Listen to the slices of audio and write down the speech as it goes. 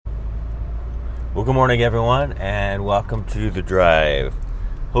Well, good morning, everyone, and welcome to The Drive.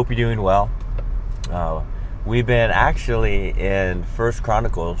 Hope you're doing well. We've been actually in 1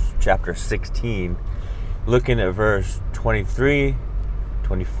 Chronicles chapter 16, looking at verse 23,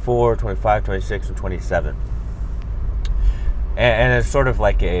 24, 25, 26, and 27. And it's sort of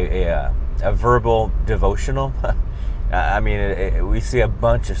like a verbal devotional. We see a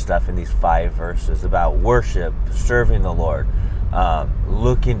bunch of stuff in these 5 verses about worship, serving the Lord,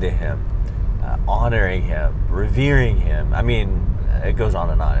 looking to Him, honoring Him, revering Him. It goes on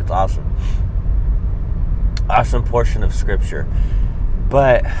and on. It's awesome. Awesome portion of Scripture.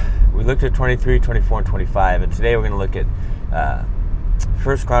 But we looked at 23, 24, and 25, and today we're going to look at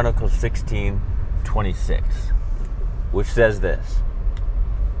 1 Chronicles 16, 26, which says this: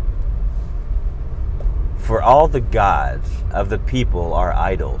 "For all the gods of the people are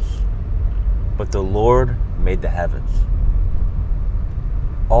idols, but the Lord made the heavens."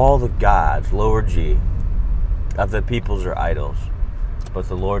 All the gods, lower G, of the peoples are idols, but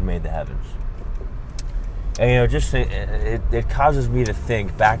the Lord made the heavens. And it causes me to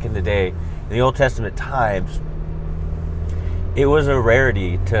think back in the day, in the Old Testament times, it was a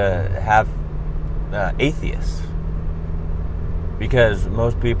rarity to have atheists, because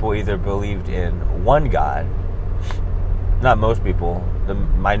most people either believed in one God. Not most people, the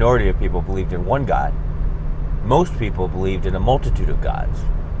minority of people believed in one God. Most people believed in a multitude of gods.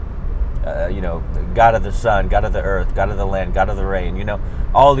 God of the sun, God of the earth, God of the land, God of the rain,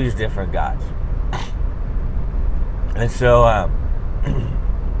 all these different gods. And so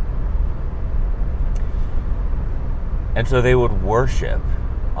they would worship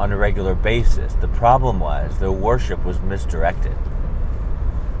on a regular basis. The problem was their worship was misdirected.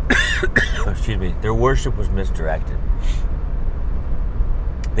 Excuse me. Their worship was misdirected.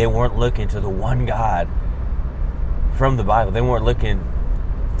 They weren't looking to the one God from the Bible. They weren't looking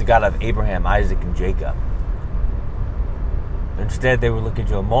the God of Abraham, Isaac, and Jacob. Instead, they were looking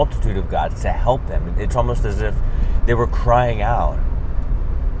to a multitude of gods to help them. It's almost as if they were crying out,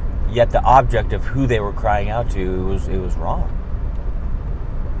 yet the object of who they were crying out to, it was wrong.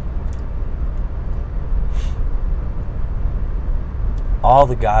 All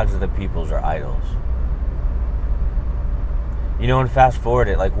the gods of the peoples are idols. And fast forward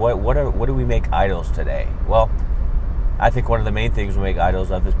it, what do we make idols today? Well, I think one of the main things we make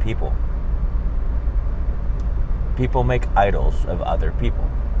idols of is people. People make idols of other people.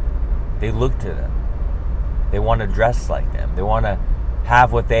 They look to them. They want to dress like them. They want to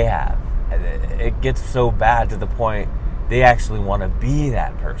have what they have. It gets so bad to the point they actually want to be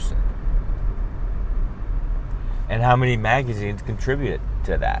that person. And how many magazines contribute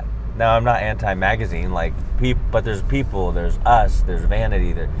to that? Now, I'm not anti-magazine, but there's people, there's us, there's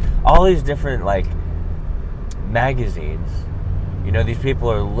Vanity, there's all these different, magazines. These people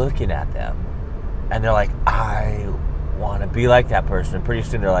are looking at them and they're like, I want to be like that person. And pretty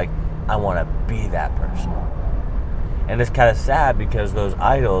soon they're like, I want to be that person. And it's kind of sad because those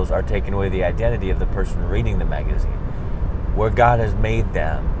idols are taking away the identity of the person reading the magazine, where God has made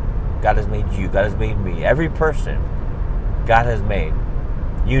them. God has made you. God has made me. Every person God has made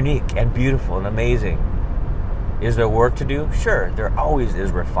unique and beautiful and amazing. Is there work to do? Sure, there always is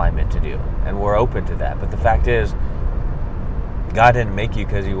refinement to do, and we're open to that. But the fact is, God didn't make you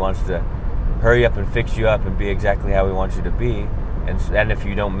because He wants to hurry up and fix you up and be exactly how He wants you to be, and if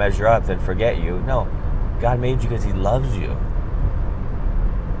you don't measure up, then forget you. No, God made you because He loves you.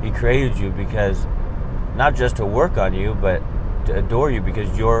 He created you because, not just to work on you, but to adore you,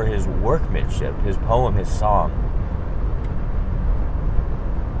 because you're His workmanship, His poem, His song.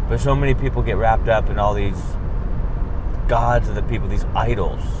 But so many people get wrapped up in all these gods of the people, these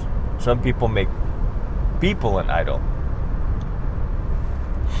idols. Some people make people an idol.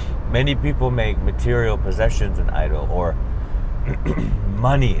 Many people make material possessions an idol, or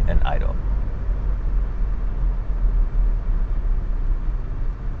money an idol.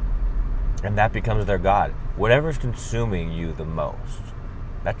 And that becomes their God. Whatever's consuming you the most,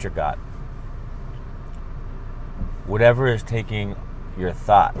 that's your God. Whatever is taking your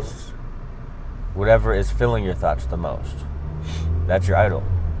thoughts, whatever is filling your thoughts the most, that's your idol.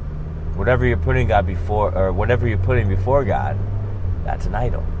 Whatever you're putting God before, or whatever you're putting before God, that's an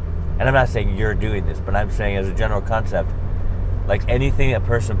idol. And I'm not saying you're doing this, but I'm saying as a general concept, anything a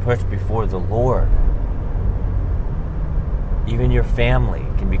person puts before the Lord, even your family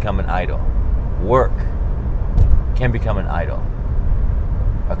can become an idol. Work can become an idol.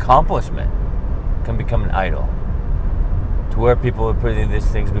 Accomplishment can become an idol. To where people are putting these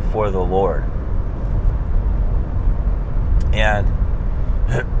things before the Lord. And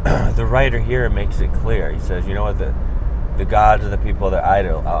the writer here makes it clear. He says, you know what, the gods of the people that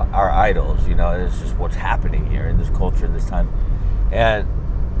are idols. It's just what's happening here in this culture, in this time.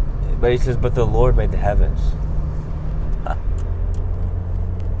 But he says, but the Lord made the heavens. Huh.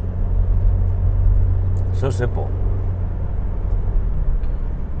 So simple.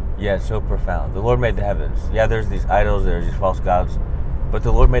 Yeah, so profound. The Lord made the heavens. Yeah, there's these idols, there's these false gods, but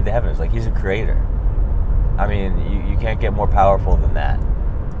the Lord made the heavens. Like, he's a creator. I mean, you can't get more powerful than that.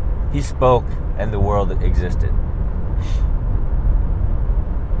 He spoke and the world existed.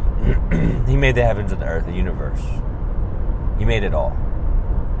 He made the heavens and the earth, the universe. He made it all.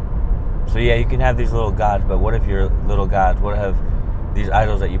 So yeah, you can have these little gods, but what if your little gods, what have these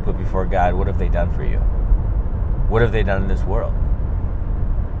idols that you put before God, what have they done for you? What have they done in this world?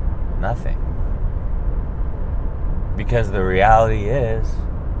 Nothing. Because the reality is,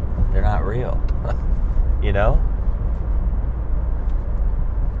 they're not real. You know?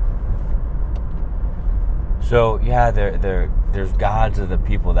 So yeah, there's gods of the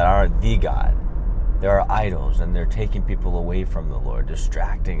people that aren't the God. There are idols, and they're taking people away from the Lord,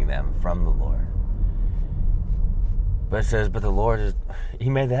 distracting them from the Lord. But it says, but the Lord He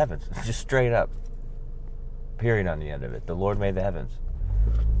made the heavens. Just straight up. Period on the end of it. The Lord made the heavens.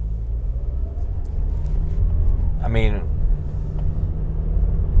 I mean,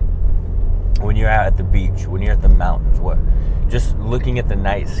 when you're out at the beach, when you're at the mountains, just looking at the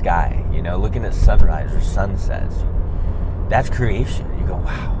night sky, looking at sunrise or sunsets, that's creation. You go,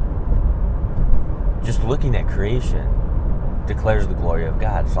 wow. Just looking at creation declares the glory of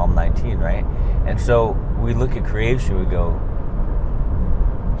God. Psalm 19, right? And so we look at creation, we go,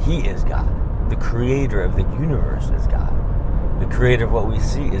 He is God. The creator of the universe is God. The creator of what we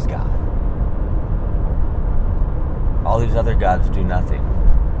see is God. All these other gods do nothing.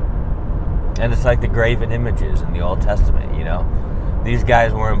 And it's like the graven images in the Old Testament, These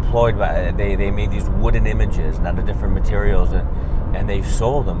guys were employed they made these wooden images out of different materials, and they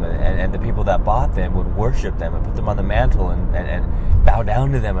sold them, and the people that bought them would worship them and put them on the mantle and bow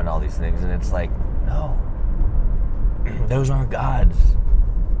down to them and all these things. And it's like, no. Those aren't gods.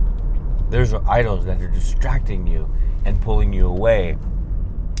 Those are idols that are distracting you and pulling you away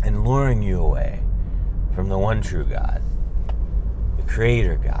and luring you away from the one true God, the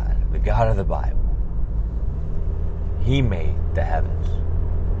Creator God, the God of the Bible. He made the heavens.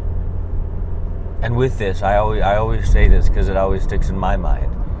 And with this, I always say this because it always sticks in my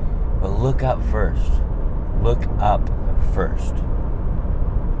mind. But look up first. Look up first.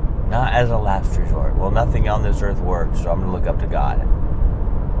 Not as a last resort. Well, nothing on this earth works, so I'm going to look up to God.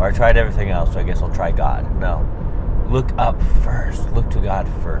 Or I tried everything else, so I guess I'll try God. No. Look up first. Look to God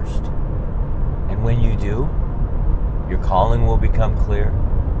first. And when you do, your calling will become clear.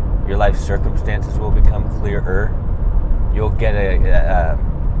 Your life circumstances will become clearer. You'll get a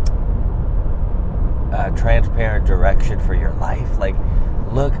transparent direction for your life. Like,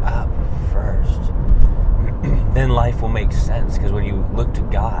 look up first. Then life will make sense, because when you look to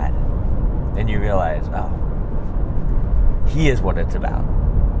God, then you realize, oh, He is what it's about.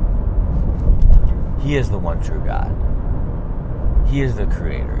 He is the one true God. He is the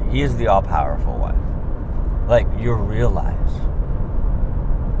Creator. He is the all-powerful one. Like, you'll realize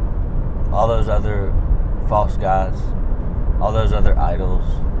all those other false gods, all those other idols,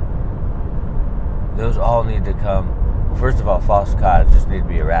 those all need to come. Well, first of all, false gods just need to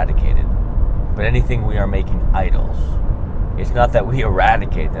be eradicated. But anything we are making idols, it's not that we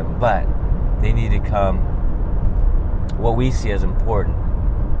eradicate them, but they need to come. What we see as important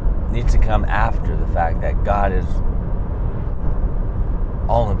needs to come after the fact that God is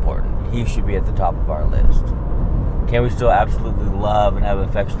all important. He should be at the top of our list. Can we still absolutely love and have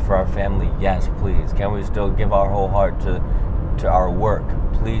affection for our family? Yes, please. Can we still give our whole heart to our work?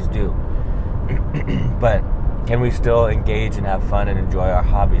 Please do. But can we still engage and have fun and enjoy our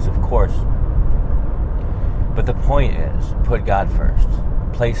hobbies? Of course. But the point is, put God first.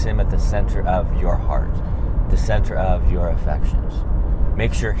 Place Him at the center of your heart, the center of your affections.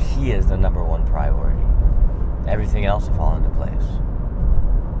 Make sure He is the number one priority. Everything else will fall into place.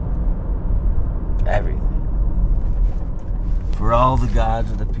 Everything. For all the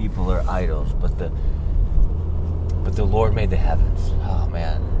gods of the people are idols, but the Lord made the heavens. Oh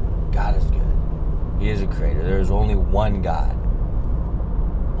man, God is good. He is a creator. There is only one God.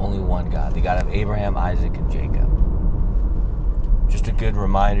 Only one God. The God of Abraham, Isaac, and Jacob. Just a good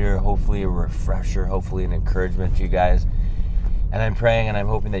reminder, hopefully a refresher, hopefully an encouragement to you guys. And I'm praying and I'm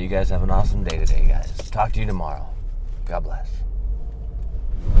hoping that you guys have an awesome day today, guys. Talk to you tomorrow. God bless.